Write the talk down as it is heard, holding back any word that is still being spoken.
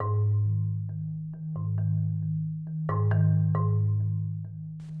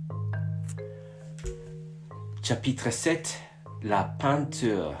Chapitre 7, la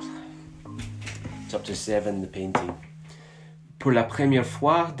peinture. Chapter 7, the painting. Pour la première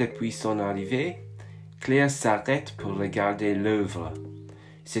fois depuis son arrivée, Claire s'arrête pour regarder l'œuvre.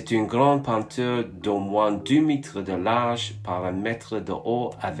 C'est une grande peinture d'au moins 2 mètres de large par 1 mètre de haut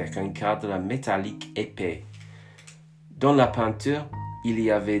avec un cadre métallique épais. Dans la peinture, il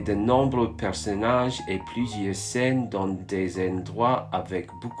y avait de nombreux personnages et plusieurs scènes dans des endroits avec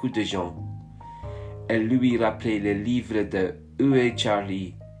beaucoup de gens. Elle lui rappelait le livre de Où est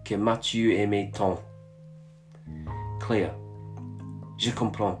Charlie que Mathieu aimait tant. Claire, je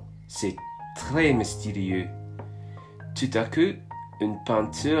comprends, c'est très mystérieux. Tout à coup, une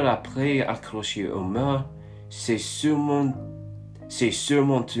peinture après accrochée au mur, c'est sûrement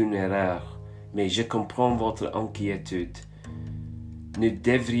une erreur, mais je comprends votre inquiétude. Nous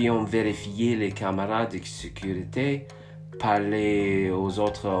devrions vérifier les caméras de sécurité, parler aux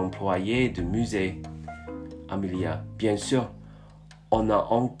autres employés du musée. Amelia, bien sûr, on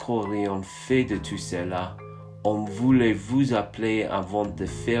n'a encore rien fait de tout cela. On voulait vous appeler avant de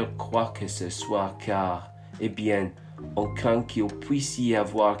faire quoi que ce soit car, eh bien, on craint qu'il puisse y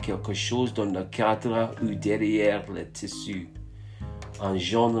avoir quelque chose dans le cadre ou derrière le tissu. Un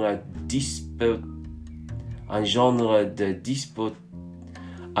genre de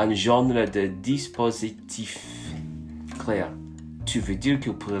dispositif. Claire, tu veux dire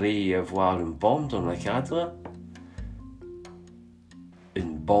qu'il pourrait y avoir une bombe dans le cadre?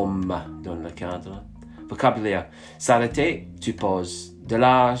 Une bombe dans le cadre. Vocabulaire. S'arrêter, tu poses. De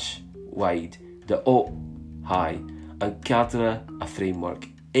large, wide. De haut, high. Un cadre, a framework.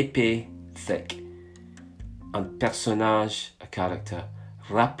 Épais, thick. Un personnage, a character.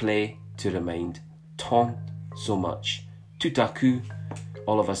 Rappeler, to remind. Tant, so much. Tout à coup,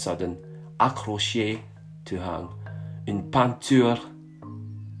 all of a sudden. Accrocher, to hang. Une peinture,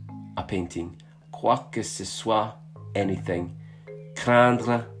 a painting. Quoi que ce soit, anything.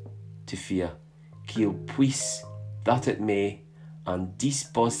 Craindre, to fear. Qu'il puisse, that it may, un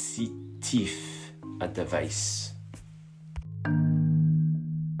dispositif, a device.